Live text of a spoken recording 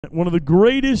One of the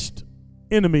greatest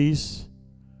enemies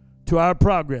to our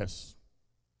progress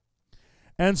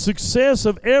and success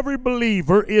of every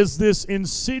believer is this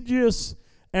insidious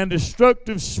and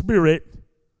destructive spirit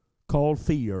called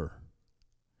fear.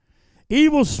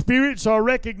 Evil spirits are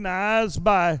recognized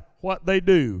by what they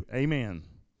do. Amen.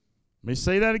 Let me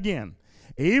say that again.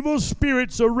 Evil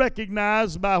spirits are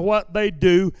recognized by what they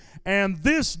do, and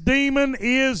this demon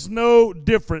is no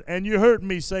different. And you heard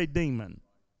me say demon.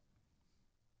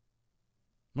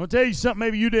 I'm going to tell you something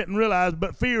maybe you didn't realize,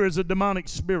 but fear is a demonic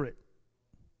spirit.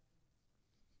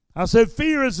 I said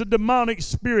fear is a demonic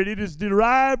spirit. It is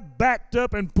derived, backed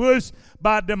up, and pushed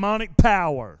by demonic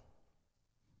power.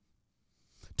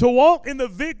 To walk in the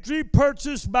victory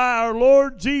purchased by our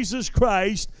Lord Jesus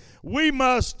Christ, we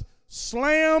must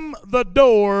slam the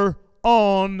door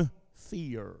on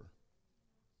fear.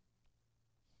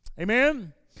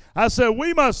 Amen? I said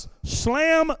we must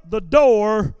slam the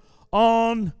door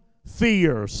on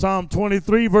fear. Psalm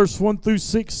 23 verse 1 through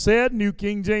 6 said, New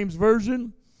King James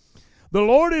Version, "The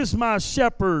Lord is my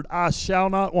shepherd, I shall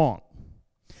not want.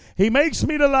 He makes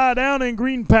me to lie down in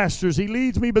green pastures. He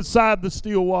leads me beside the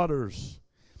still waters.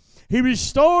 He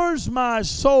restores my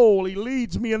soul. He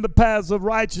leads me in the paths of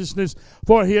righteousness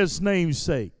for his name's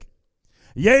sake.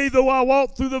 Yea, though I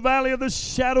walk through the valley of the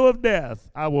shadow of death,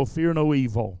 I will fear no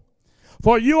evil.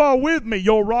 For you are with me,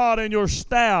 your rod and your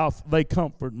staff, they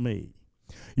comfort me.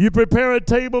 You prepare a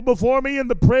table before me in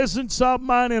the presence of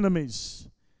mine enemies.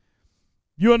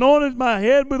 You anointed my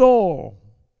head with oil.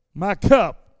 My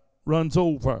cup runs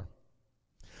over.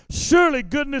 Surely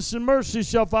goodness and mercy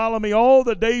shall follow me all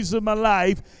the days of my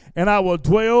life, and I will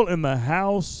dwell in the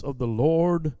house of the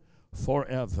Lord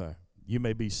forever." You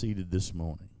may be seated this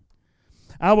morning.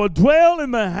 I will dwell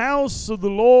in the house of the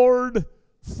Lord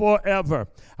forever.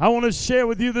 I want to share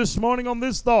with you this morning on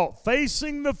this thought,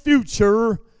 facing the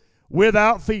future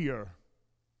without fear.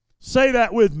 Say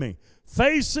that with me.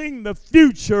 Facing the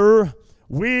future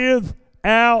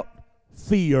without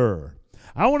fear.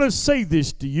 I want to say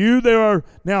this to you. There's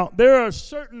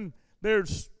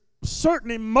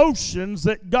certain emotions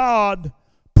that God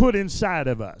put inside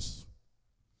of us.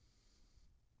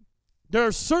 There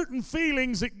are certain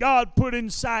feelings that God put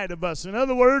inside of us. In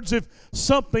other words, if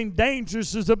something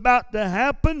dangerous is about to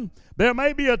happen, there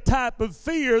may be a type of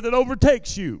fear that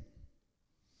overtakes you,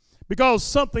 because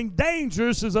something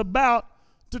dangerous is about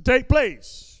to take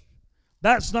place.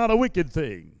 That's not a wicked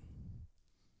thing.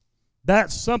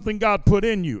 That's something God put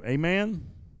in you. Amen?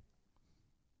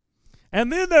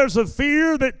 And then there's a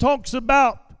fear that talks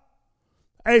about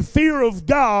a fear of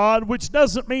God, which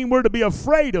doesn't mean we're to be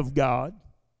afraid of God,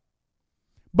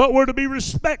 but we're to be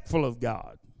respectful of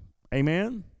God.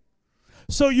 Amen?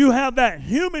 So you have that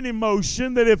human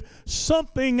emotion that if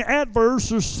something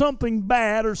adverse or something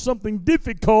bad or something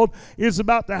difficult is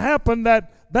about to happen,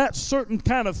 that certain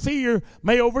kind of fear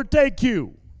may overtake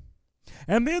you.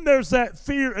 And then there's that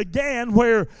fear again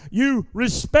where you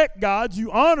respect God,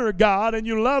 you honor God, and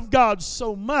you love God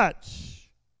so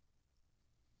much.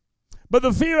 But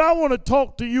the fear I want to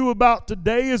talk to you about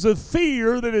today is a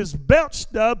fear that is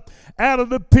belched up out of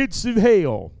the pits of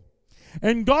hell.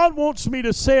 And God wants me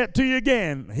to say it to you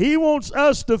again. He wants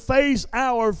us to face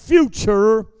our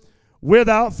future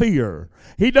without fear.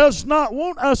 He does not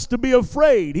want us to be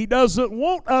afraid. He doesn't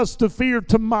want us to fear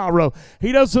tomorrow.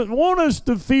 He doesn't want us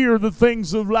to fear the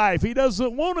things of life. He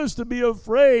doesn't want us to be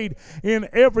afraid in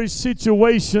every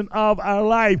situation of our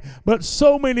life. But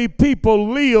so many people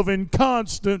live in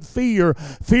constant fear.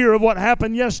 Fear of what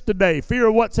happened yesterday. Fear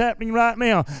of what's happening right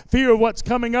now. Fear of what's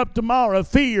coming up tomorrow.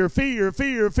 Fear, fear,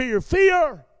 fear, fear,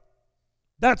 fear.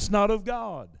 That's not of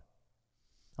God.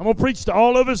 I'm going to preach to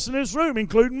all of us in this room,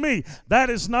 including me.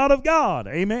 That is not of God.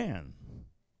 Amen.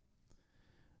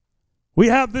 We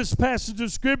have this passage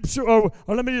of Scripture, or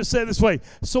let me just say it this way.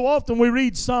 So often we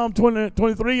read Psalm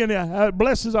 23, and it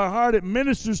blesses our heart. It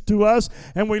ministers to us.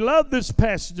 And we love this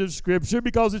passage of Scripture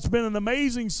because it's been an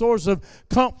amazing source of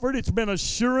comfort. It's been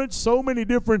assurance in so many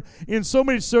different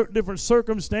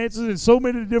circumstances, in so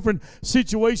many different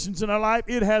situations in our life.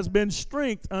 It has been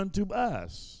strength unto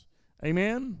us.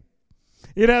 Amen.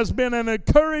 It has been an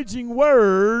encouraging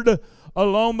word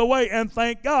along the way, and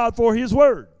thank God for His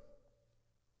word.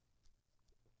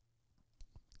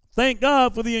 Thank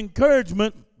God for the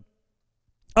encouragement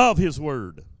of His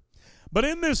word. But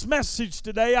in this message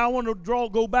today, I want to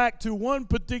go back to one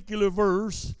particular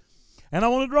verse, and I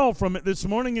want to draw from it this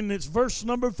morning, and it's verse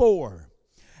number 4.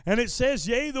 And it says,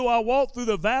 "Yea, though I walk through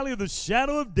the valley of the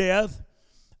shadow of death,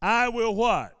 I will"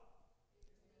 what?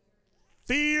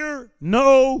 "Fear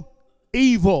no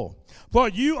evil. For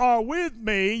you are with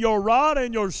me, your rod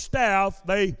and your staff,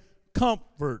 they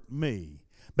comfort me."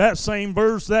 That same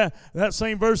verse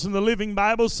in the Living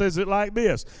Bible says it like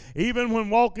this: even when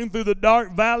walking through the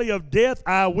dark valley of death,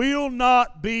 I will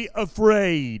not be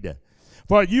afraid.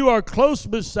 For you are close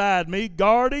beside me,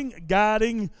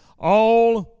 guiding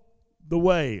all the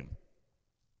way.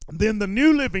 Then the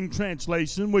New Living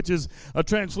Translation, which is a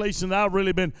translation that I've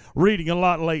really been reading a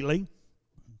lot lately,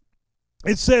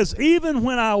 it says, even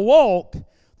when I walk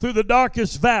through the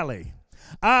darkest valley,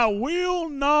 I will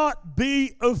not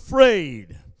be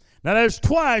afraid. Now there's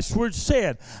twice where it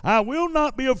said, I will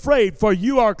not be afraid, for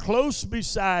you are close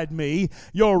beside me.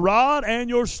 Your rod and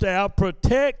your staff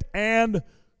protect and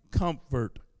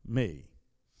comfort me.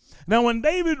 Now when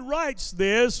David writes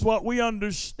this, what we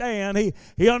understand,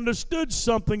 he understood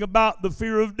something about the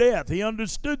fear of death. He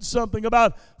understood something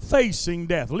about facing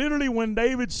death. Literally, when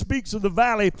David speaks of the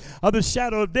valley of the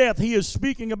shadow of death, he is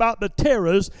speaking about the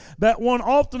terrors that one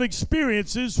often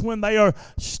experiences when they are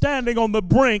standing on the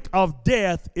brink of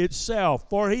death itself.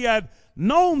 For he had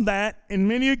known that in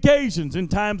many occasions, in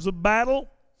times of battle.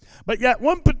 But yet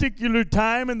one particular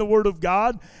time in the Word of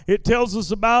God, it tells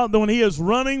us about when he is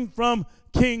running from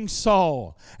King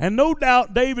Saul. And no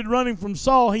doubt David running from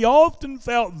Saul, he often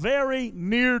felt very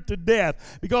near to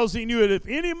death, because he knew that if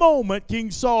any moment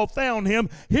King Saul found him,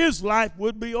 his life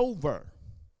would be over.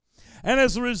 And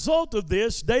as a result of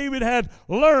this, David had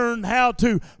learned how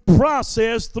to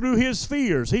process through his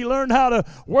fears. He learned how to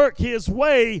work his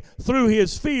way through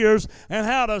his fears and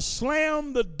how to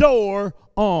slam the door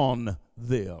on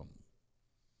them.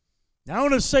 Now, I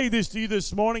want to say this to you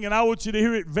this morning, and I want you to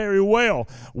hear it very well.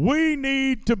 We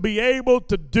need to be able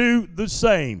to do the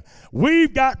same.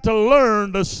 We've got to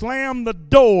learn to slam the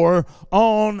door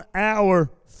on our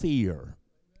fear.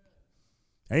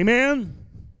 Amen?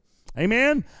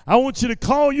 Amen? I want you to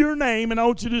call your name, and I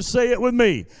want you to say it with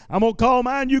me. I'm going to call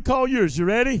mine, you call yours. You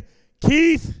ready?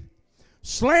 Keith,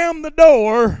 slam the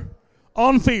door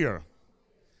on fear.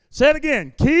 Say it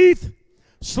again. Keith,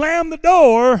 slam the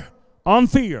door on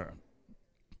fear.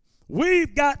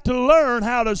 We've got to learn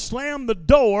how to slam the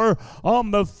door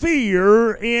on the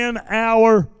fear in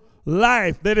our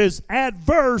life that is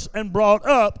adverse and brought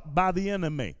up by the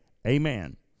enemy.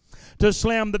 Amen. To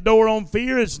slam the door on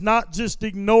fear is not just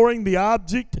ignoring the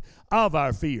object of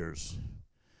our fears.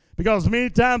 Because many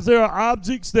times there are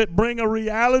objects that bring a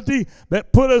reality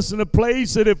that put us in a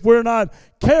place that if we're not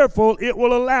careful, it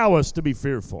will allow us to be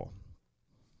fearful.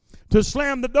 To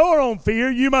slam the door on fear,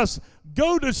 you must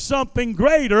go to something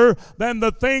greater than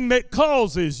the thing that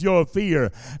causes your fear.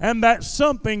 And that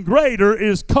something greater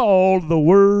is called the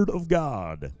Word of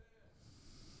God.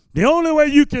 The only way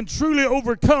you can truly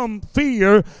overcome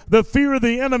fear, the fear of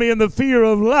the enemy and the fear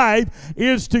of life,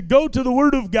 is to go to the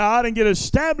Word of God and get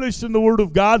established in the Word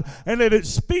of God and let it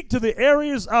speak to the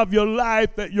areas of your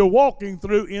life that you're walking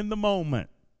through in the moment.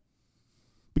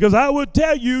 Because I would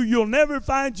tell you, you'll never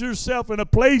find yourself in a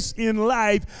place in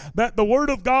life that the Word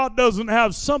of God doesn't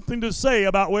have something to say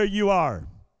about where you are.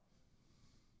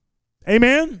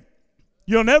 Amen?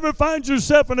 You'll never find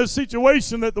yourself in a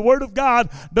situation that the Word of God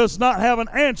does not have an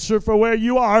answer for where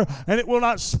you are, and it will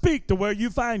not speak to where you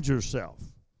find yourself.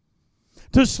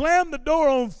 To slam the door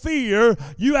on fear,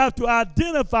 you have to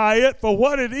identify it for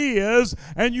what it is,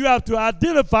 and you have to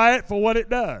identify it for what it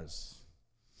does.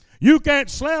 You can't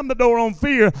slam the door on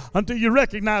fear until you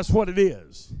recognize what it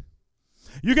is.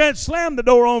 You can't slam the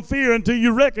door on fear until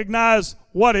you recognize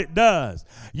what it does.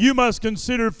 You must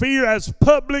consider fear as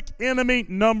public enemy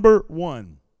number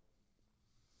one.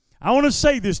 I want to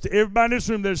say this to everybody in this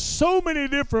room. There's so many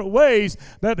different ways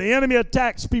that the enemy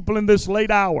attacks people in this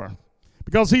late hour.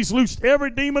 Because he's loosed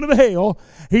every demon of hell.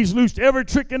 He's loosed every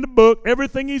trick in the book.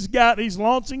 Everything he's got, he's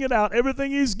launching it out.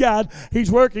 Everything he's got,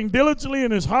 he's working diligently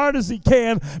and as hard as he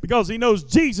can, because he knows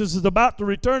Jesus is about to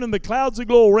return in the clouds of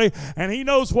glory, and he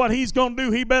knows what he's going to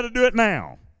do. He better do it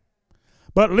now.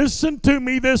 But listen to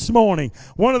me this morning.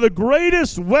 One of the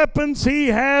greatest weapons he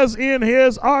has in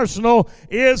his arsenal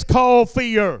is called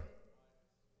fear.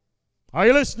 Are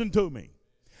you listening to me?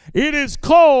 It is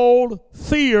called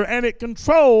fear, and it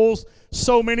controls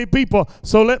so many people.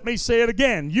 So let me say it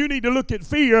again. You need to look at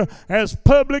fear as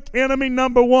public enemy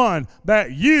number one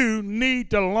that you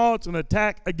need to launch an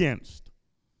attack against.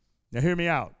 Now hear me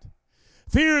out.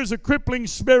 Fear is a crippling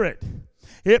spirit.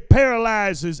 It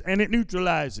paralyzes and it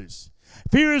neutralizes.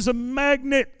 Fear is a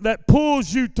magnet that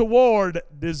pulls you toward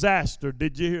disaster.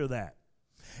 Did you hear that?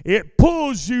 It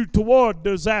pulls you toward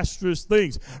disastrous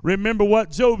things. Remember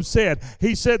what Job said.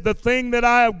 He said, the thing that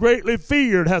I have greatly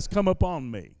feared has come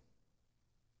upon me.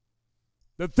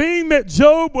 The thing that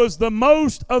Job was the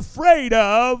most afraid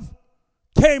of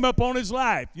came upon his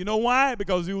life. You know why?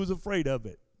 Because he was afraid of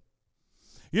it.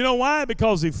 You know why?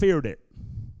 Because he feared it.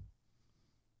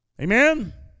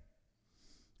 Amen?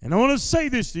 And I want to say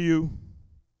this to you,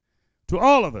 to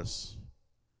all of us.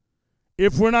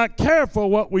 If we're not careful,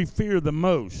 what we fear the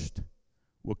most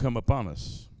will come upon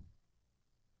us.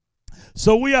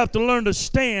 So we have to learn to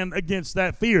stand against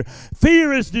that fear.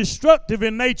 Fear is destructive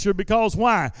in nature because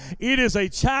why? It is a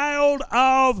child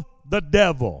of the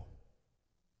devil.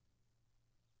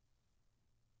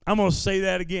 I'm going to say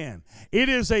that again. It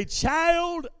is a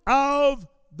child of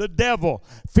the devil.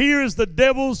 Fear is the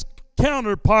devil's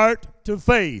counterpart to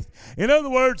faith. In other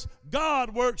words,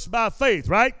 God works by faith,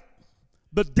 right?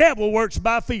 The devil works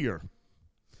by fear.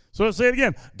 So let's say it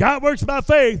again. God works by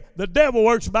faith. The devil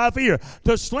works by fear.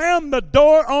 To slam the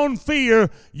door on fear,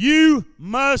 you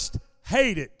must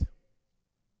hate it.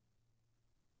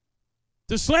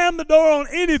 To slam the door on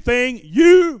anything,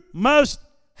 you must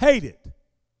hate it.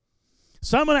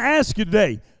 So I'm going to ask you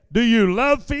today, do you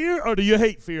love fear or do you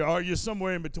hate fear? Or are you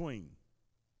somewhere in between?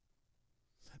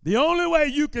 The only way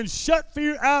you can shut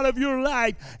fear out of your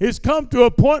life is come to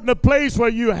a point in a place where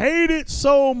you hate it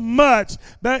so much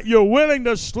that you're willing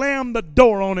to slam the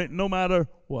door on it no matter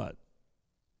what.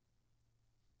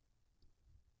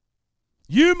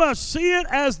 You must see it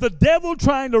as the devil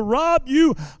trying to rob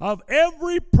you of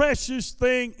every precious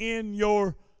thing in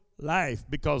your life,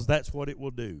 because that's what it will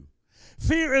do.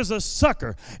 Fear is a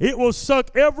sucker. It will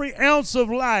suck every ounce of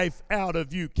life out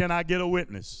of you. Can I get a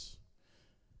witness?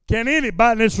 Can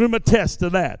anybody in this room attest to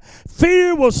that?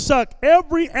 Fear will suck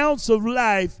every ounce of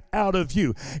life out of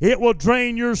you. It will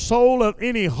drain your soul of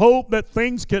any hope that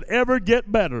things could ever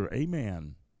get better.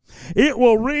 Amen. It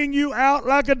will wring you out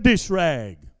like a dish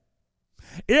rag.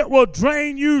 It will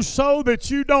drain you so that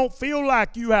you don't feel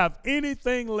like you have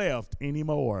anything left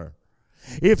anymore.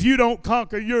 If you don't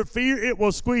conquer your fear, it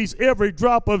will squeeze every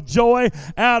drop of joy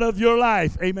out of your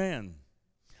life. Amen.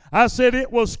 I said it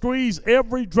will squeeze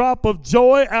every drop of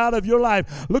joy out of your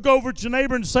life. Look over at your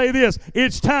neighbor and say this: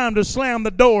 it's time to slam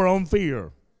the door on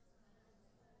fear.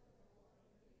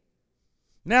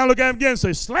 Now look at him again and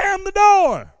say, slam the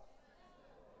door.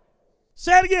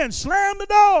 Say it again, slam the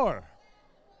door.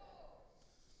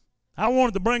 I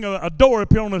wanted to bring a door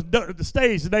up here on the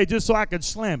stage today just so I could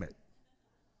slam it.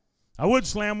 I would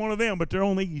slam one of them, but they're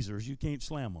on easers. You can't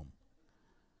slam them.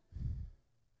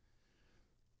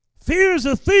 Fear is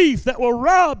a thief that will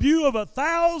rob you of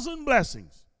 1,000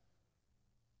 blessings.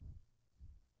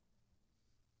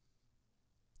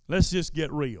 Let's just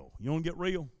get real. You want to get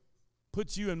real?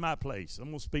 Put you in my place. I'm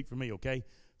going to speak for me, okay?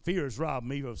 Fear has robbed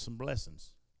me of some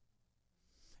blessings.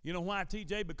 You know why,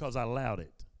 TJ? Because I allowed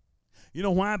it. You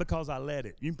know why? Because I let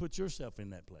it. You can put yourself in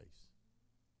that place.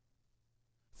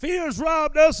 Fear has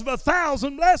robbed us of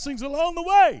 1,000 blessings along the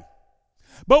way.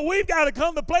 But we've got to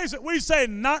come to the place that we say,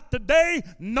 not today,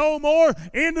 no more,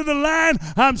 into the line.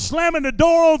 I'm slamming the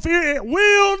door on fear. It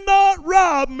will not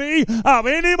rob me of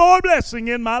any more blessing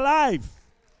in my life.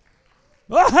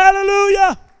 Oh,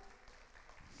 hallelujah.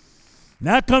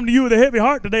 Now I come to you with a heavy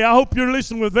heart today. I hope you're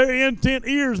listening with very intent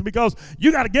ears, because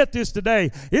you got to get this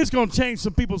today. It's going to change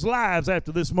some people's lives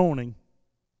after this morning.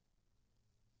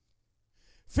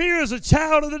 Fear is a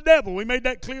child of the devil. We made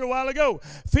that clear a while ago.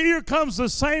 Fear comes the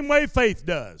same way faith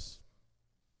does.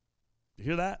 You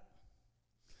hear that?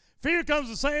 Fear comes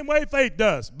the same way faith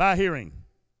does, by hearing.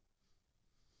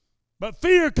 But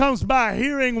fear comes by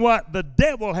hearing what the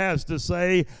devil has to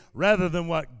say rather than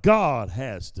what God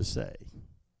has to say.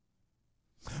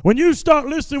 When you start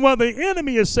listening to what the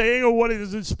enemy is saying or what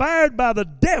is inspired by the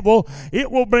devil, it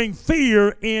will bring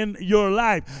fear in your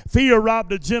life. Fear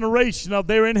robbed a generation of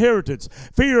their inheritance.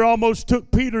 Fear almost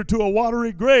took Peter to a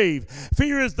watery grave.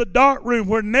 Fear is the dark room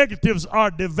where negatives are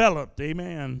developed.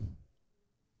 Amen.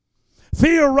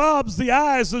 Fear robs the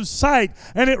eyes of sight,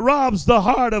 and it robs the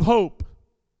heart of hope.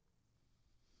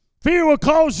 Fear will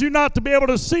cause you not to be able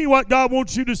to see what God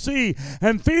wants you to see.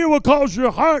 And fear will cause your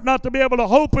heart not to be able to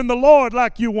hope in the Lord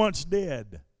like you once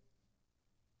did.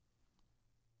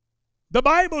 The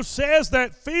Bible says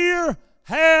that fear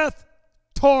hath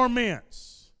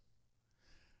torments.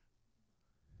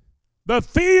 The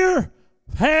fear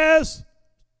has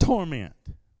torment.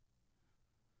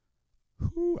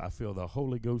 Ooh, I feel the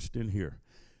Holy Ghost in here.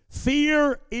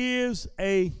 Fear is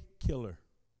a killer.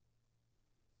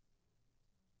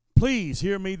 Please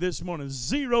hear me this morning.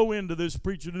 Zero into this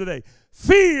preacher today.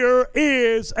 Fear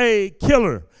is a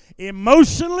killer.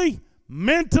 Emotionally,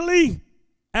 mentally,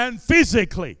 and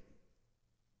physically.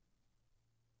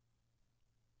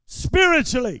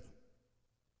 Spiritually.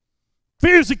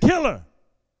 Fear is a killer.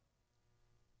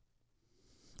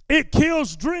 It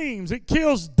kills dreams. It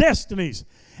kills destinies.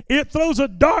 It throws a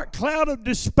dark cloud of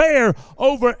despair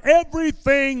over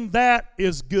everything that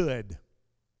is good.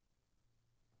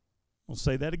 I'll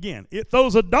say that again. It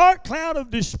throws a dark cloud of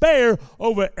despair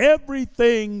over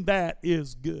everything that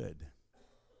is good.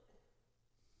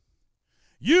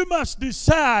 You must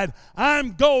decide,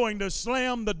 I'm going to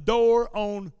slam the door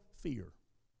on fear.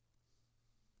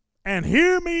 And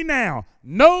hear me now,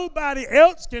 nobody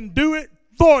else can do it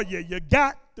for you. You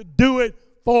got to do it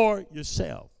for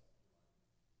yourself.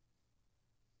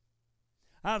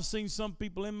 I've seen some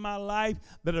people in my life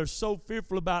that are so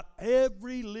fearful about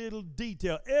every little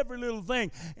detail, every little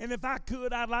thing. And if I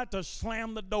could, I'd like to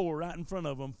slam the door right in front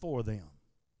of them for them.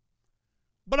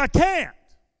 But I can't.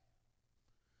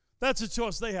 That's a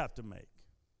choice they have to make.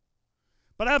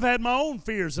 But I've had my own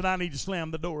fears that I need to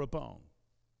slam the door upon.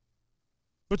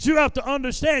 But you have to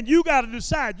understand, you got to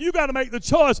decide. You got to make the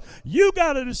choice. You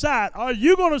got to decide, are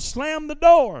you going to slam the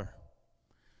door?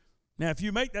 Now, if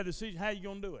you make that decision, how are you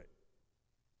going to do it?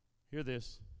 Hear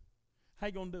this. How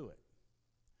you going to do it?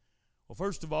 Well,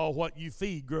 first of all, what you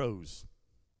feed grows.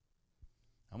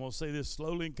 I'm going to say this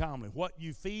slowly and calmly. What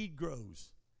you feed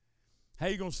grows. How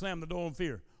you going to slam the door on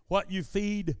fear? What you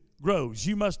feed grows.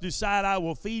 You must decide, I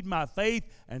will feed my faith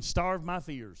and starve my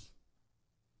fears.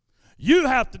 You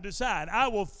have to decide, I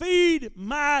will feed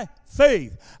my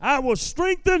faith. I will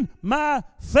strengthen my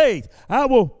faith. I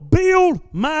will build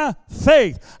my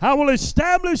faith. I will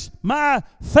establish my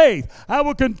faith. I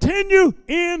will continue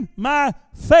in my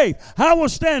faith. I will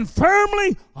stand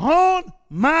firmly on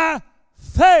my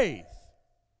faith.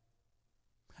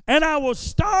 And I will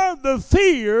starve the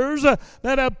fears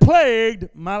that have plagued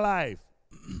my life.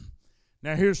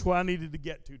 Now here's where I needed to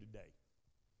get to today.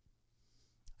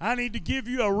 I need to give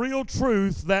you a real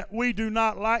truth that we do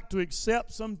not like to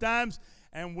accept sometimes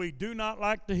and we do not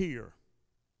like to hear.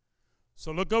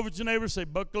 So look over at your neighbor and say,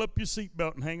 buckle up your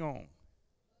seatbelt and hang on.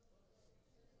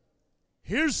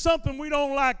 Here's something we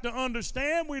don't like to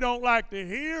understand, we don't like to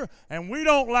hear, and we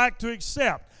don't like to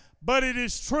accept. But it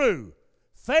is true.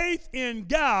 Faith in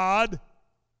God,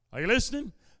 are you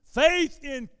listening? Faith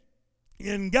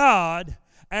in God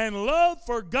and love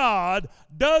for God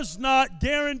does not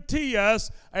guarantee us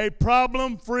a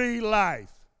problem-free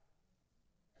life.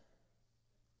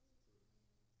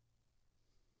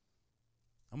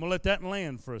 I'm going to let that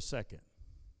land for a second.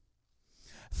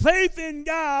 Faith in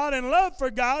God and love for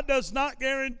God does not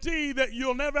guarantee that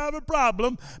you'll never have a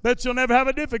problem, that you'll never have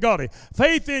a difficulty.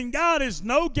 Faith in God is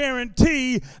no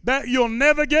guarantee that you'll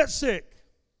never get sick.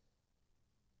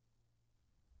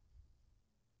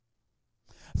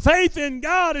 Faith in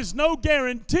God is no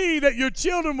guarantee that your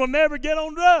children will never get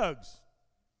on drugs.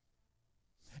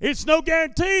 It's no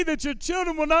guarantee that your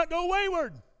children will not go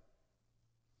wayward.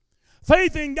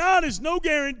 Faith in God is no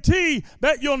guarantee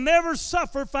that you'll never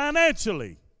suffer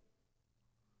financially.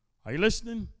 Are you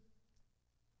listening?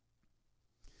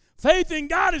 Faith in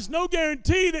God is no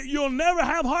guarantee that you'll never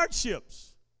have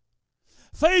hardships.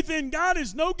 Faith in God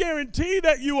is no guarantee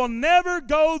that you will never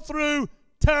go through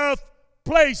tough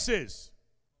places.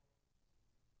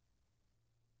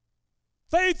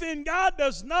 Faith in God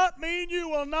does not mean you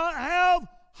will not have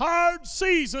hard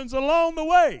seasons along the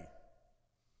way.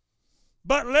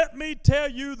 But let me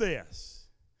tell you this.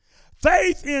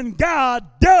 Faith in God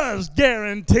does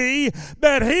guarantee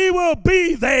that He will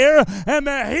be there and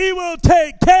that He will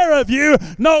take care of you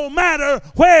no matter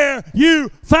where you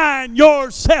find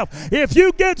yourself. If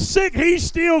you get sick, He's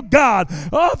still God.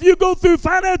 Oh, if you go through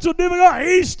financial difficulty,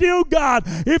 He's still God.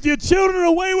 If your children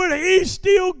are wayward, He's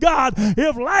still God.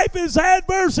 If life is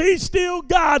adverse, He's still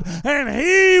God. And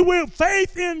He will,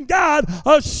 faith in God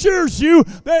assures you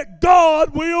that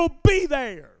God will be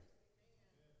there.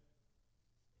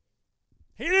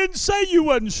 He didn't say you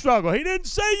wouldn't struggle. He didn't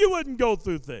say you wouldn't go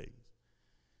through things.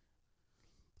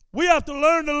 We have to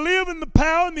learn to live in the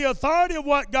power and the authority of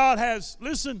what God has.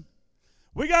 Listen,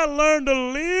 we got to learn to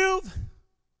live,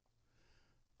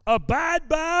 abide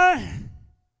by,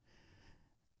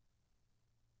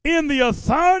 in the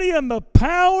authority and the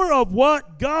power of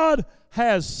what God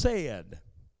has said.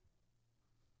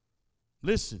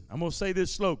 Listen, I'm going to say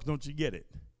this slow, don't you get it?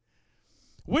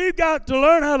 We've got to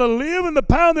learn how to live in the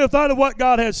power and the authority of what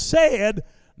God has said,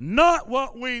 not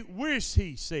what we wish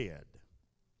He said.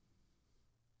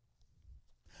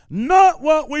 Not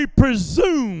what we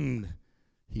presumed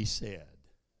He said.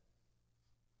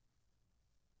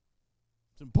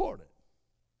 It's important.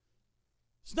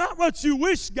 It's not what you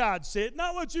wish God said,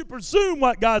 not what you presume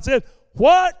what God said.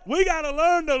 What? We got to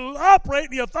learn to operate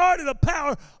in the authority, the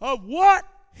power of what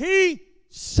He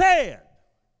said.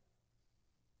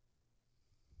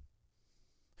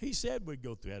 He said we'd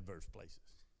go through adverse places.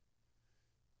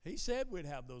 He said we'd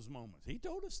have those moments. He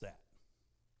told us that.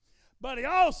 But He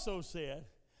also said,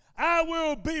 I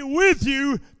will be with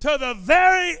you to the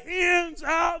very ends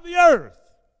of the earth.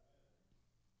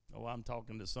 Oh, I'm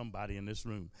talking to somebody in this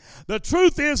room. The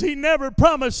truth is, He never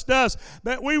promised us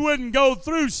that we wouldn't go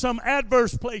through some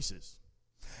adverse places.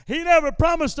 He never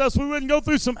promised us we wouldn't go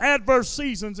through some adverse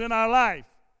seasons in our life.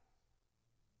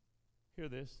 Hear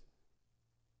this.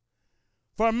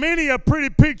 For many, a pretty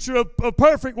picture of a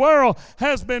perfect world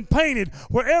has been painted,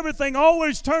 where everything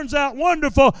always turns out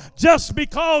wonderful just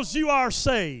because you are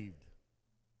saved.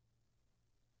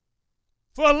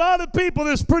 For a lot of people,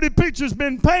 this pretty picture's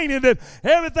been painted that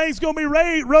everything's going to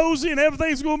be rosy and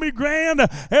everything's going to be grand,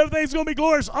 everything's going to be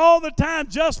glorious all the time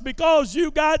just because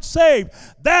you got saved.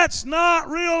 That's not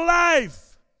real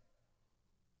life.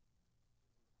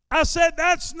 I said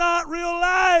that's not real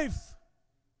life.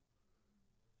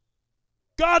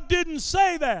 God didn't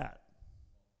say that.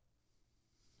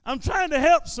 I'm trying to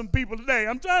help some people today.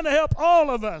 I'm trying to help all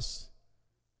of us.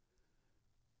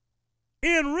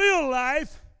 In real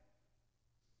life,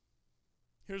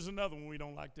 here's another one we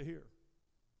don't like to hear.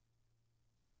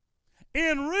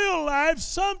 In real life,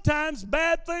 sometimes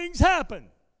bad things happen,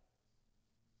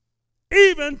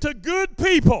 even to good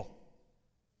people.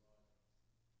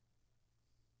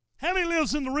 How many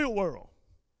lives in the real world?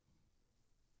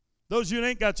 Those of you that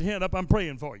ain't got your hand up, I'm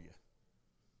praying for you.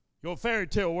 Your fairy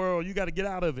tale world, you got to get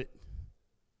out of it.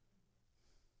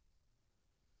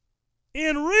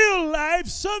 In real life,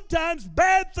 sometimes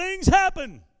bad things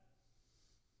happen.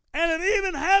 And it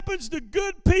even happens to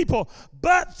good people.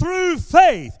 But through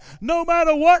faith, no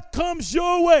matter what comes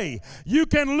your way, you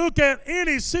can look at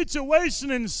any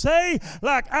situation and say,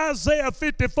 like Isaiah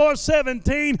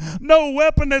 54:17, no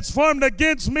weapon that's formed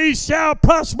against me shall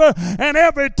prosper, and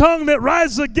every tongue that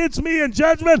rises against me in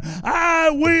judgment, I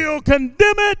will condemn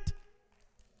it.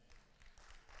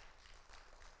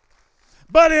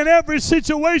 But in every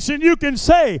situation you can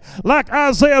say, like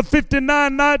Isaiah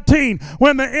 59:19,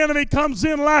 when the enemy comes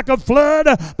in like a flood,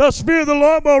 the Spirit of the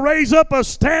Lord will raise up a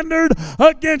standard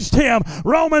against him.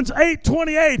 Romans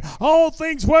 8:28, all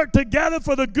things work together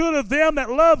for the good of them that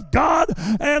love God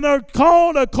and are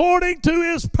called according to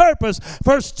His purpose.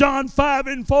 1 John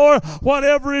 5:4,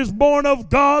 whatever is born of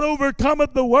God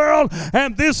overcometh the world,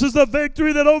 and this is the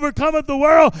victory that overcometh the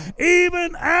world,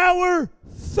 even our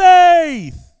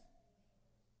faith.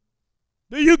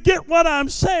 Do you get what I'm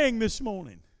saying this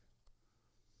morning?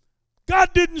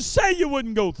 God didn't say you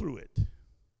wouldn't go through it.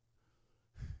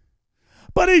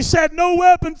 But He said, no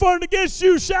weapon formed against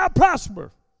you shall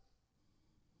prosper.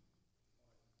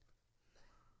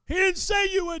 He didn't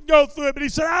say you wouldn't go through it, but He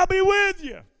said, I'll be with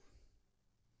you.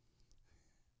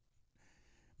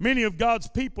 Many of God's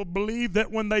people believe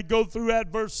that when they go through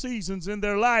adverse seasons in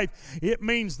their life, it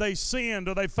means they sinned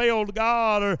or they failed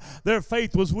God or their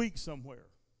faith was weak somewhere.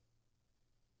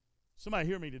 Somebody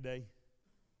hear me today.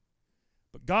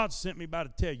 But God sent me by to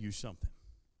tell you something.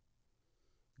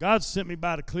 God sent me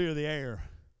by to clear the air.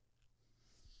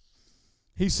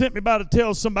 He sent me by to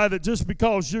tell somebody that just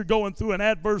because you're going through an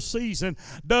adverse season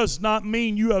does not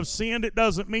mean you have sinned. It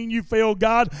doesn't mean you failed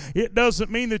God. It doesn't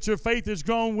mean that your faith has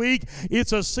grown weak.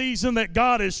 It's a season that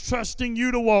God is trusting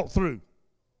you to walk through.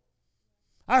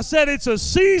 I said it's a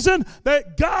season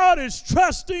that God is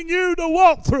trusting you to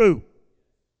walk through.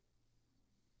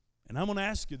 And I'm going to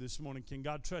ask you this morning, can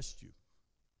God trust you?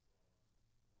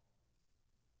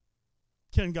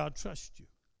 Can God trust you?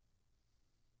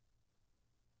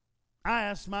 I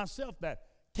ask myself that.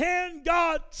 Can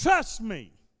God trust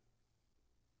me?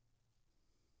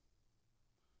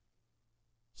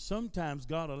 Sometimes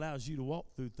God allows you to walk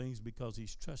through things because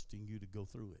He's trusting you to go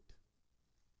through it.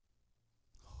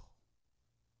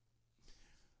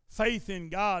 Faith in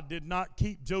God did not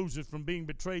keep Joseph from being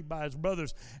betrayed by his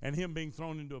brothers and him being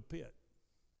thrown into a pit.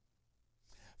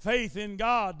 Faith in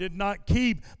God did not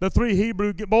keep the 3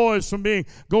 Hebrew boys from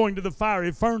going to the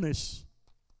fiery furnace.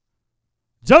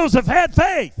 Joseph had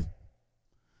faith.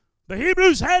 The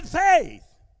Hebrews had faith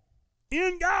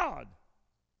in God.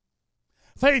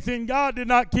 Faith in God did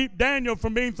not keep Daniel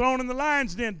from being thrown in the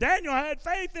lion's den. Daniel had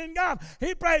faith in God.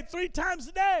 He prayed 3 times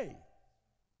a day.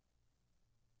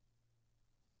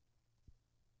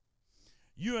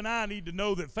 You and I need to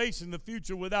know that facing the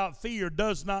future without fear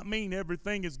does not mean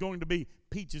everything is going to be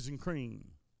peaches and cream.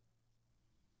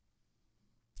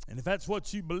 And if that's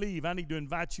what you believe, I need to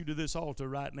invite you to this altar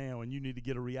right now, and you need to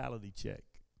get a reality check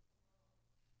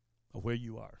of where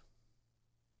you are.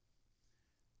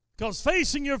 Because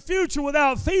facing your future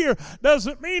without fear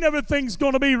doesn't mean everything's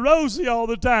going to be rosy all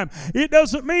the time. It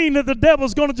doesn't mean that the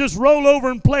devil's going to just roll over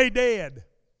and play dead.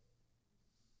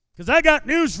 Because I got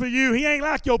news for you. He ain't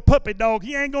like your puppy dog.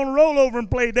 He ain't going to roll over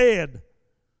and play dead.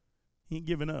 He ain't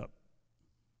giving up.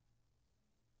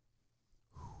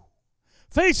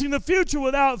 Facing the future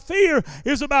without fear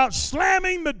is about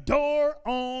slamming the door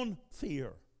on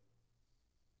fear.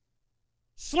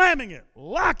 Slamming it,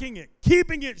 locking it,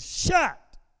 keeping it shut.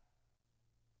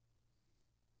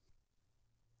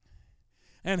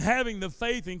 And having the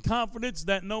faith and confidence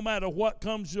that no matter what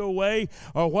comes your way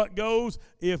or what goes,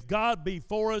 if God be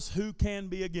for us, who can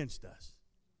be against us?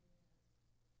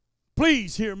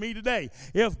 Please hear me today.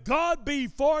 If God be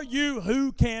for you,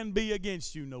 who can be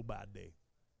against you? Nobody.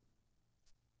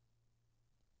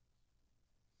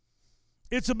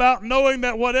 It's about knowing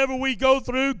that whatever we go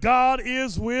through, God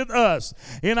is with us.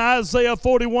 In Isaiah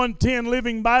 41:10,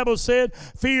 Living Bible said,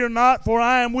 "Fear not, for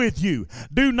I am with you.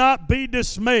 Do not be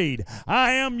dismayed.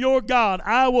 I am your God.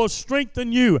 I will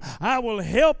strengthen you. I will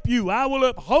help you. I will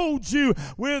uphold you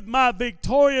with my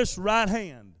victorious right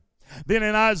hand." Then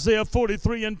in Isaiah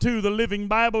 43:2, the Living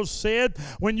Bible said,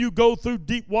 "When you go through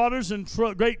deep waters and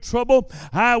great trouble,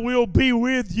 I will be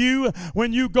with you.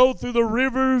 When you go through the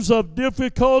rivers of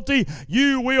difficulty,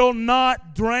 you will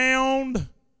not drown."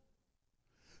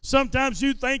 Sometimes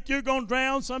you think you're going to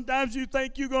drown. Sometimes you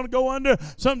think you're going to go under.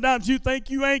 Sometimes you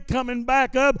think you ain't coming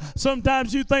back up.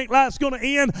 Sometimes you think life's going to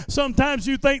end. Sometimes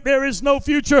you think there is no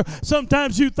future.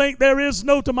 Sometimes you think there is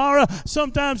no tomorrow.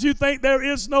 Sometimes you think there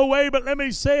is no way. But let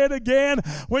me say it again.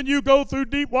 When you go through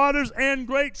deep waters and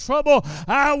great trouble,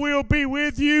 I will be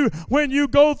with you. When you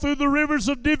go through the rivers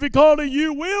of difficulty,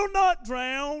 you will not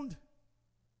drown.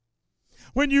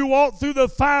 When you walk through the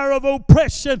fire of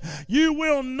oppression, you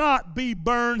will not be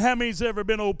burned. How many's ever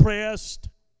been oppressed?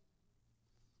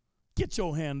 Get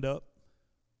your hand up.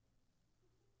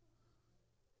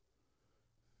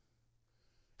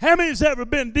 How many's ever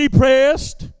been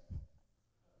depressed?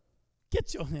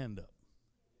 Get your hand up.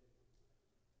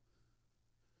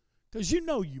 Because you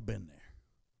know you've been there.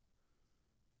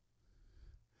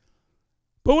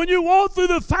 But when you walk through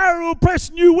the fire of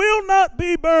oppression, you will not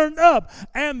be burned up,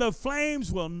 and the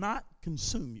flames will not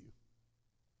consume you.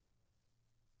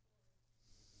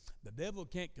 The devil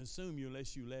can't consume you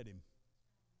unless you let him.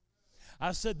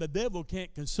 I said the devil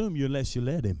can't consume you unless you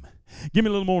let him. Give me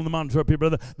a little more on the monitor up here,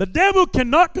 brother. The devil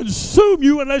cannot consume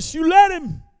you unless you let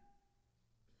him.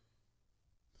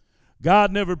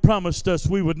 God never promised us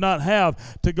we would not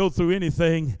have to go through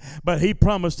anything, but He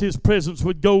promised His presence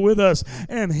would go with us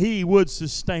and He would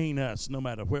sustain us no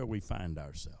matter where we find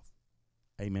ourselves.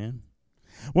 Amen.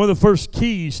 One of the first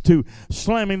keys to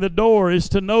slamming the door is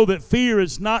to know that fear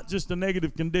is not just a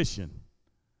negative condition.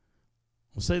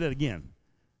 I'll say that again.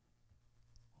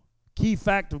 Key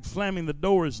fact of slamming the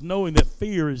door is knowing that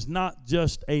fear is not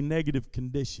just a negative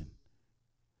condition.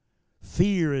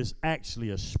 Fear is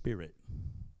actually a spirit.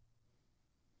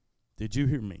 Did you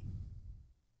hear me?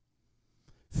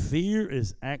 Fear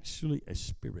is actually a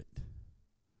spirit.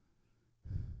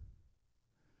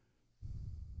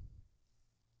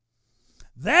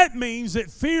 That means that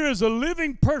fear is a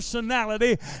living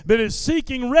personality that is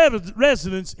seeking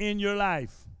residence in your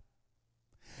life.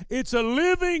 It's a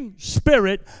living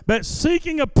spirit that's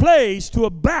seeking a place to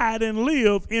abide and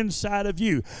live inside of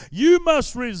you. You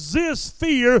must resist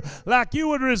fear like you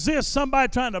would resist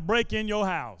somebody trying to break in your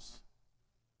house.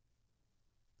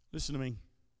 Listen to me.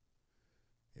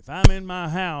 If I'm in my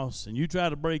house and you try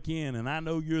to break in and I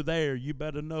know you're there, you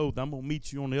better know that I'm going to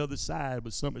meet you on the other side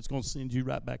with something that's going to send you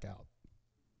right back out.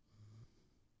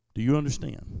 Do you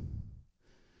understand?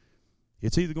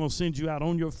 It's either going to send you out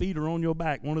on your feet or on your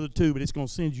back, one of the two, but it's going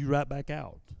to send you right back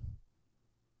out.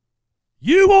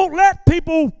 You won't let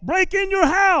people break in your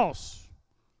house.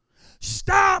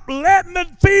 Stop letting the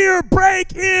fear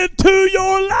break into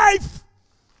your life.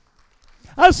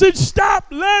 I said, stop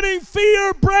letting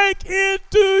fear break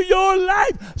into your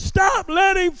life. Stop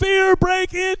letting fear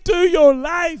break into your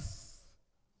life.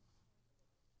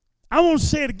 I want to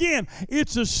say it again.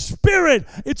 It's a spirit.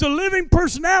 It's a living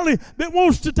personality that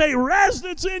wants to take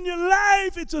residence in your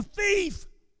life. It's a thief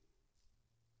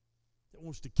that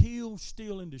wants to kill,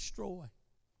 steal, and destroy.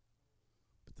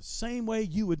 But the same way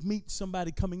you would meet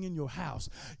somebody coming in your house,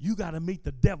 you got to meet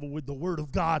the devil with the word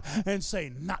of God and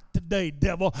say, not today,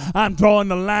 devil. I'm drawing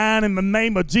the line in the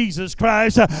name of Jesus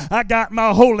Christ. I got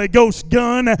my Holy Ghost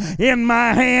gun in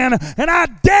my hand, and I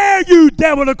dare you,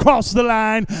 devil, to cross the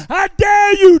line. I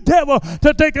dare you, devil,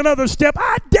 to take another step.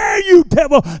 I dare you,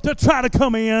 devil, to try to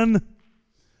come in.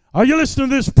 Are you listening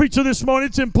to this preacher this morning?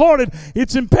 It's important.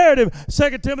 It's imperative.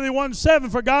 2 Timothy 1:7,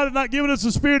 for God has not given us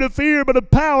a spirit of fear, but of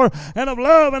power and of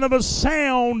love and of a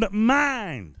sound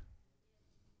mind.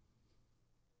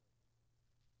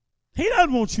 He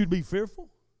doesn't want you to be fearful.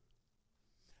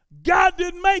 God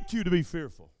didn't make you to be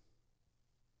fearful.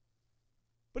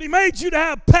 But He made you to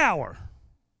have power.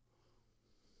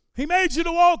 He made you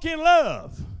to walk in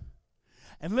love.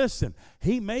 And listen,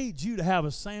 He made you to have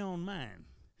a sound mind.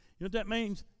 You know what that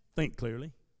means? Think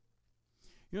clearly.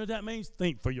 You know what that means?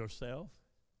 Think for yourself.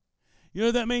 You know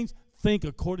what that means? Think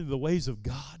according to the ways of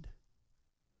God.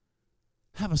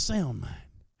 Have a sound mind.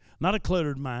 Not a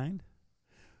cluttered mind.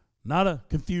 Not a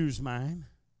confused mind.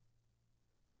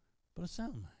 But a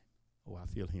sound mind. Oh, I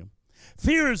feel Him.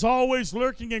 Fear is always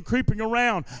lurking and creeping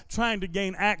around, trying to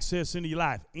gain access into your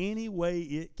life any way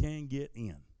it can get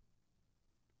in.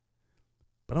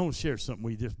 But I want to share something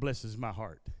with you that just blesses my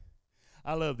heart.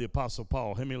 I love the Apostle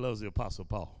Paul. How many loves the Apostle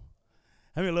Paul?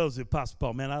 How many loves the Apostle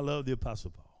Paul? Man, I love the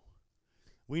Apostle Paul.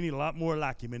 We need a lot more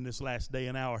like him in this last day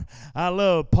and hour. I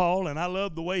love Paul, and I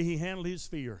love the way he handled his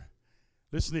fear.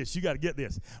 Listen to this. You got to get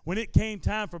this. When it came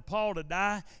time for Paul to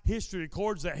die, history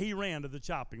records that he ran to the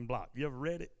chopping block. You ever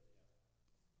read it?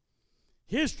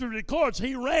 History records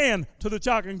he ran to the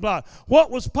chopping block.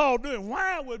 What was Paul doing?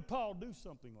 Why would Paul do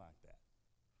something like that?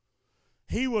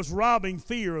 He was robbing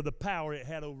fear of the power it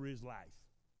had over his life.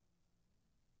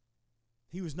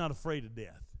 He was not afraid of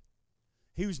death.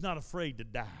 He was not afraid to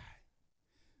die.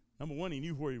 Number one, he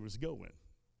knew where he was going.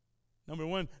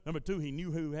 Number two, he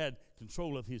knew who had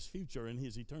control of his future and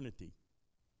his eternity.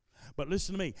 But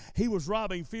listen to me. He was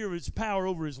robbing fear of its power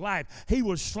over his life. He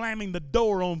was slamming the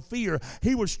door on fear.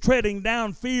 He was treading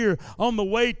down fear on the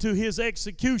way to his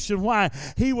execution. Why?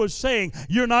 He was saying,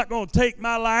 you're not going to take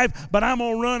my life, but I'm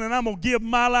going to run and I'm going to give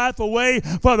my life away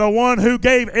for the one who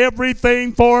gave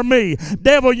everything for me.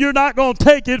 Devil, you're not going to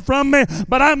take it from me,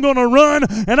 but I'm going to run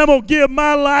and I'm going to give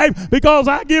my life because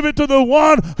I give it to the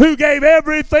one who gave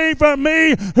everything for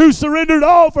me, who surrendered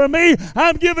all for me.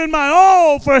 I'm giving my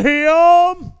all for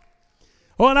him.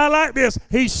 Oh, and I like this.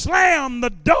 He slammed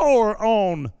the door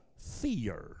on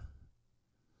fear.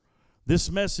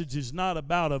 This message is not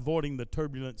about avoiding the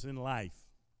turbulence in life,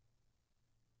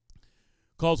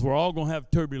 because we're all going to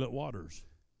have turbulent waters.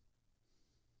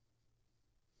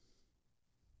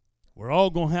 We're all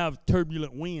going to have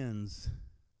turbulent winds.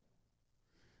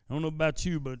 I don't know about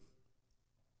you, but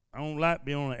I don't like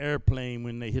being on an airplane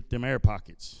when they hit them air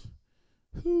pockets.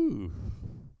 Whew.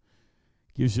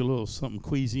 Gives you a little something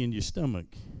queasy in your stomach.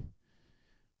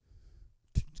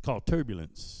 It's called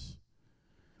turbulence.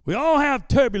 We all have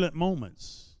turbulent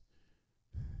moments.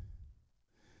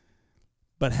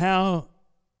 But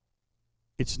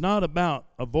it's not about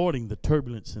avoiding the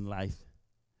turbulence in life,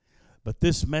 but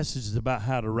this message is about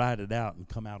how to ride it out and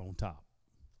come out on top.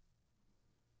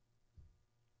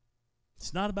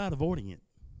 It's not about avoiding it.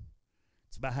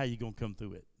 It's about how you're going to come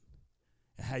through it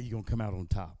and how you're going to come out on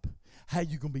top. How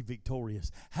you going to be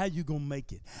victorious? How you going to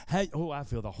make it? I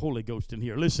feel the Holy Ghost in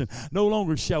here. Listen, no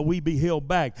longer shall we be held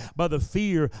back by the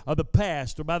fear of the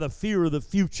past or by the fear of the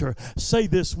future. Say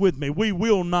this with me. We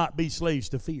will not be slaves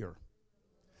to fear.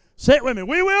 Say it with me.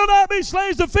 We will not be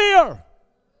slaves to fear.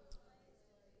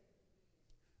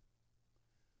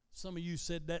 Some of you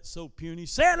said that so puny.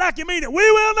 Say it like you mean it.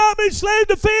 We will not be slaves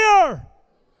to fear.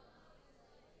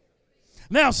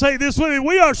 Now say this with me.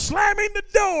 We are slamming the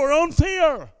door on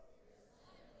fear.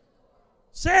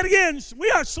 Say it again. We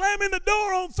are slamming the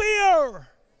door on fear.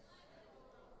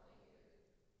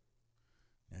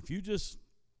 Now, if you just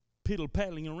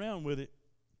piddle-paddling around with it,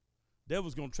 the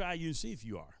devil's going to try you and see if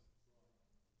you are.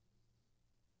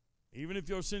 Even if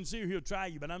you're sincere, he'll try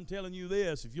you. But I'm telling you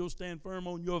this, if you'll stand firm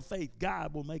on your faith,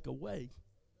 God will make a way.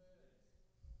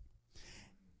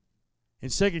 In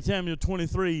 2 Samuel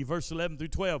 23, verse 11 through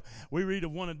 12, we read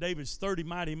of one of David's 30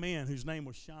 mighty men whose name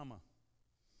was Shammah.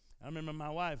 I remember my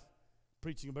wife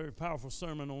preaching a very powerful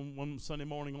sermon on one Sunday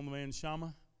morning on the man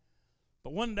Shammah.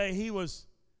 But one day he was,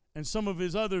 and some of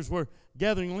his others were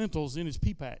gathering lentils in his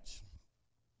pea patch.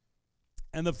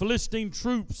 And the Philistine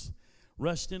troops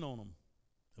rushed in on him.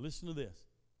 Now listen to this.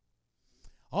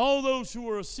 All those who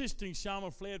were assisting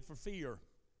Shammah fled for fear.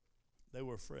 They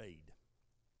were afraid.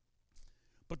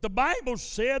 But the Bible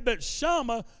said that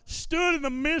Shammah stood in the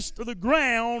midst of the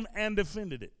ground and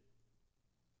defended it.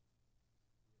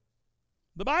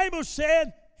 The Bible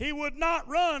said he would not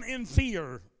run in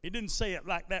fear. It didn't say it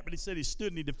like that, but he said he stood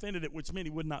and he defended it, which meant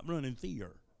he would not run in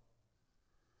fear.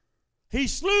 He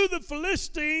slew the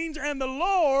Philistines, and the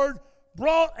Lord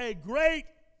brought a great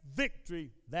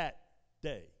victory that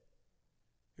day.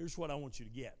 Here's what I want you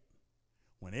to get.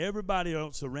 When everybody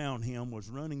else around him was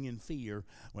running in fear,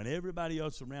 when everybody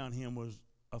else around him was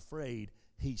afraid,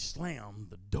 he slammed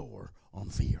the door on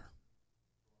fear.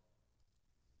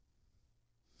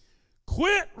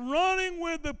 Quit running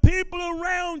with the people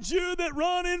around you that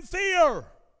run in fear.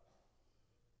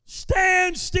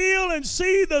 Stand still and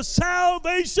see the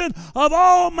salvation of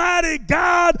Almighty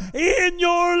God in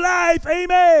your life.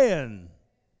 Amen.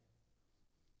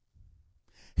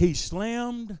 He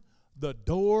slammed the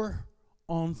door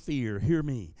on fear. Hear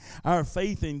me. Our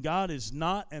faith in God is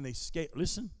not an escape.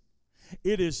 Listen.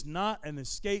 It is not an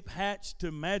escape hatch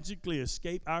to magically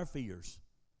escape our fears.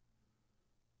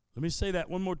 Let me say that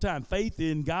one more time. Faith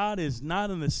in God is not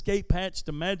an escape hatch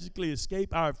to magically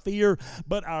escape our fear,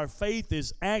 but our faith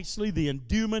is actually the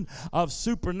endowment of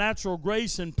supernatural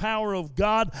grace and power of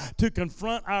God to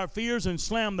confront our fears and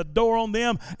slam the door on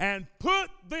them and put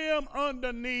them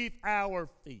underneath our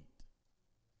feet.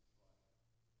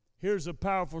 Here's a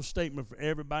powerful statement for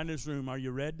everybody in this room. Are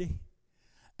you ready?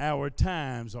 Our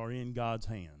times are in God's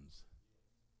hands.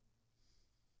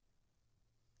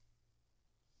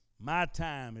 My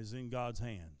time is in God's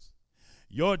hands.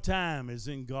 Your time is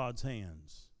in God's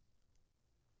hands.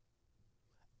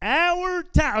 Our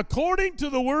time, according to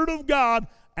the Word of God,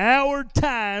 our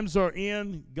times are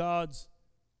in God's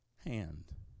hands.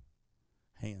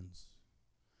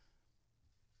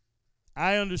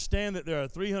 I understand that there are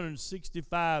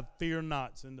 365 fear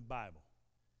nots in the Bible.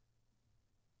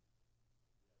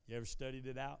 You ever studied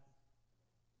it out?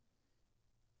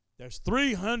 There's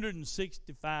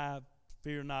 365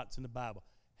 fear nots in the Bible.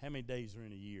 How many days are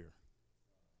in a year?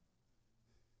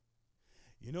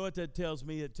 You know what that tells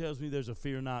me? It tells me there's a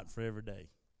fear not for every day.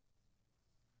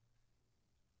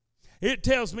 It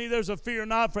tells me there's a fear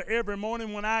not for every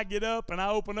morning when I get up and I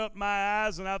open up my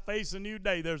eyes and I face a new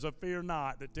day. There's a fear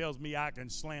not that tells me I can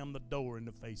slam the door in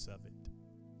the face of it.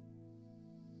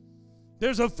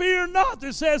 There's a fear not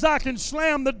that says I can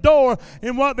slam the door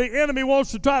in what the enemy wants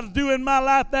to try to do in my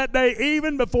life that day.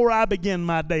 Even before I begin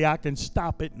my day, I can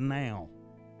stop it now.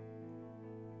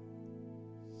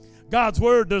 God's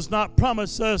Word does not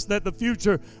promise us that the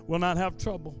future will not have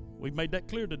trouble. We've made that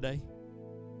clear today.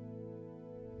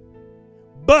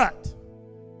 But,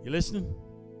 you listening?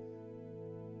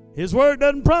 His Word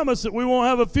doesn't promise that we won't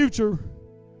have a future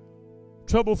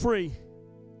trouble-free.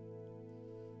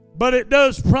 But it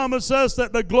does promise us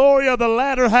that the glory of the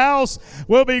latter house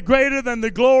will be greater than the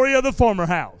glory of the former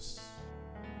house.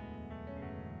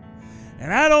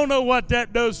 And I don't know what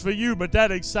that does for you, but that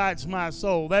excites my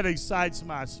soul. That excites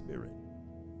my spirit.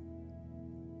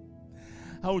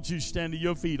 I want you to stand to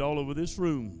your feet all over this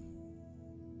room.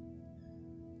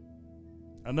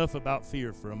 Enough about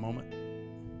fear for a moment.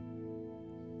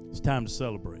 It's time to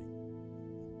celebrate.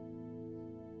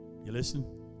 You listening?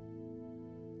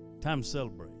 Time to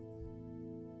celebrate.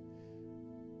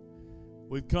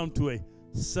 We've come to a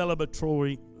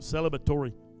celebratory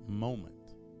moment.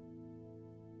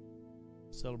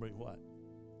 Celebrate what?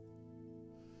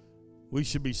 We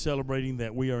should be celebrating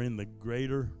that we are in the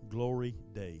greater glory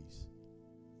days.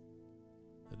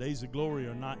 The days of glory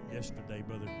are not yesterday,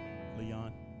 Brother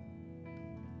Leon.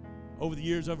 Over the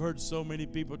years, I've heard so many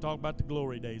people talk about the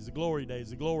glory days, the glory days,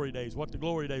 the glory days. What the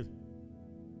glory days?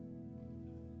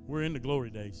 We're in the glory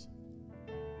days.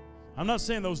 I'm not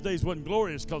saying those days wasn't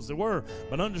glorious, because they were,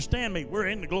 but understand me, we're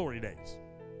in the glory days.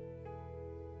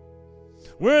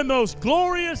 We're in those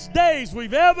glorious days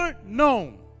we've ever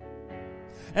known.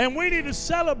 And we need to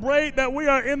celebrate that we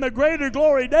are in the greater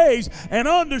glory days and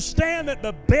understand that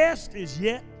the best is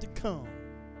yet to come.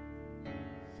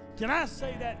 Can I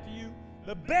say that to you?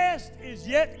 The best is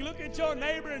yet. Look at your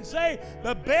neighbor and say,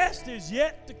 the best is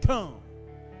yet to come.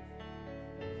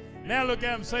 Now look at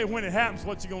him and say, when it happens,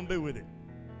 what you going to do with it?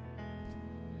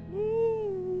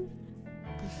 Woo.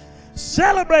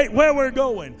 Celebrate where we're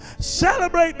going.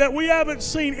 Celebrate that we haven't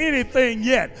seen anything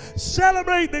yet.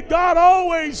 Celebrate that God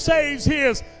always saves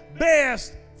His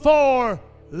best for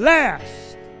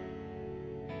last.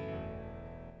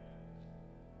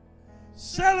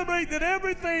 Celebrate that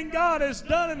everything God has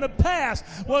done in the past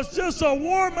was just a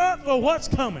warm-up for what's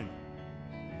coming.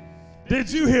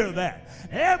 Did you hear that?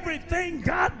 Everything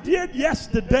God did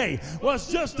yesterday was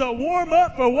just a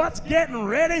warm-up for what's getting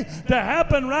ready to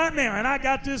happen right now. And I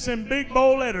got this in big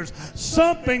bold letters.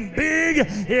 Something big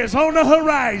is on the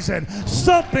horizon.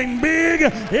 Something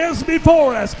big is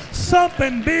before us.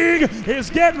 Something big is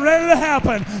getting ready to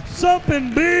happen.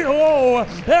 Something big, oh,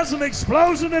 there's an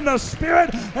explosion in the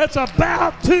spirit that's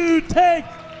about to take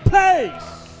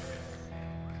place.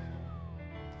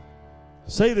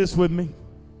 Say this with me.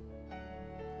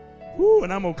 Woo,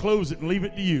 and I'm going to close it and leave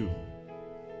it to you.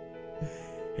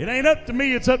 It ain't up to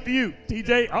me, it's up to you.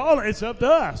 TJ, it's up to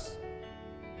us.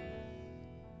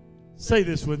 Say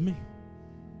this with me.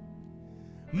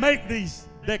 Make these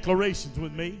declarations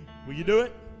with me. Will you do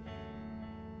it?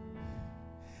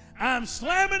 I'm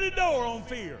slamming the door on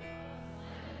fear.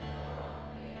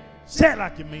 Say it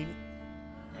like you mean it.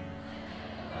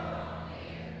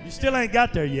 You still ain't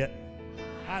got there yet.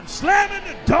 I'm slamming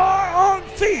the door on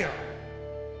fear.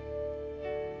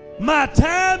 My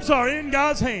times are in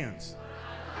God's hands.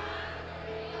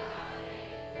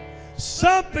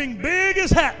 Something big is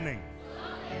happening.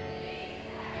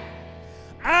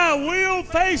 I will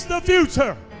face the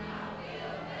future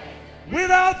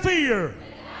without fear.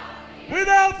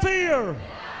 Without fear.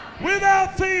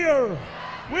 Without fear.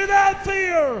 Without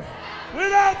fear.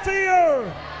 Without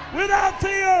fear. Without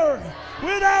fear.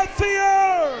 Without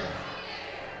fear.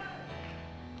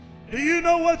 Do you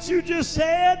know what you just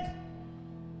said?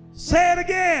 Say it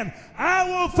again. I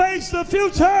will face the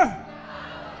future.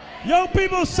 Young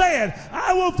people say it.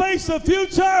 I will face the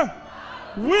future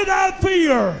without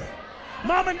fear.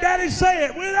 Mom and daddy say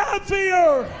it. Without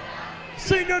fear.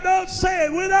 Senior adults say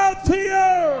it. Without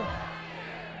fear.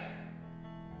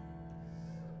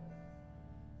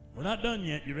 We're not done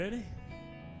yet. You ready?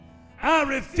 I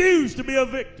refuse to be a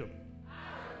victim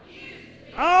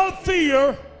of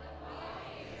fear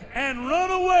and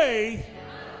run away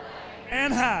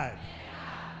and hide.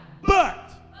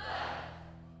 But,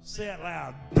 say it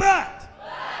loud, but,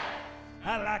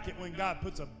 I like it when God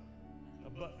puts a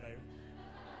but there.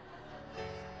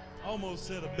 Almost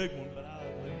said a big one, but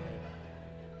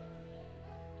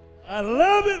I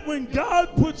love it when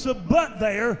God puts a but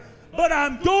there, but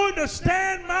I'm going to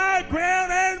stand my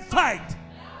ground and fight.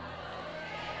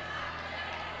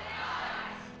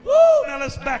 Woo! Now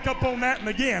let's back up on that and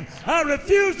again. I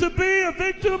refuse to be a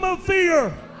victim of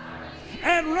fear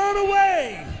and run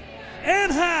away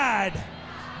and hide,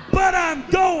 but I'm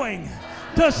going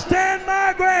to stand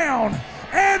my ground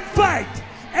and fight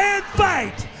and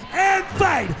fight and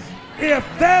fight. If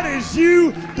that is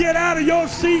you, get out of your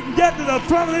seat and get to the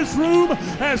front of this room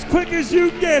as quick as you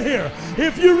can get here.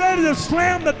 If you're ready to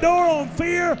slam the door on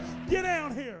fear, get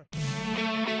down here.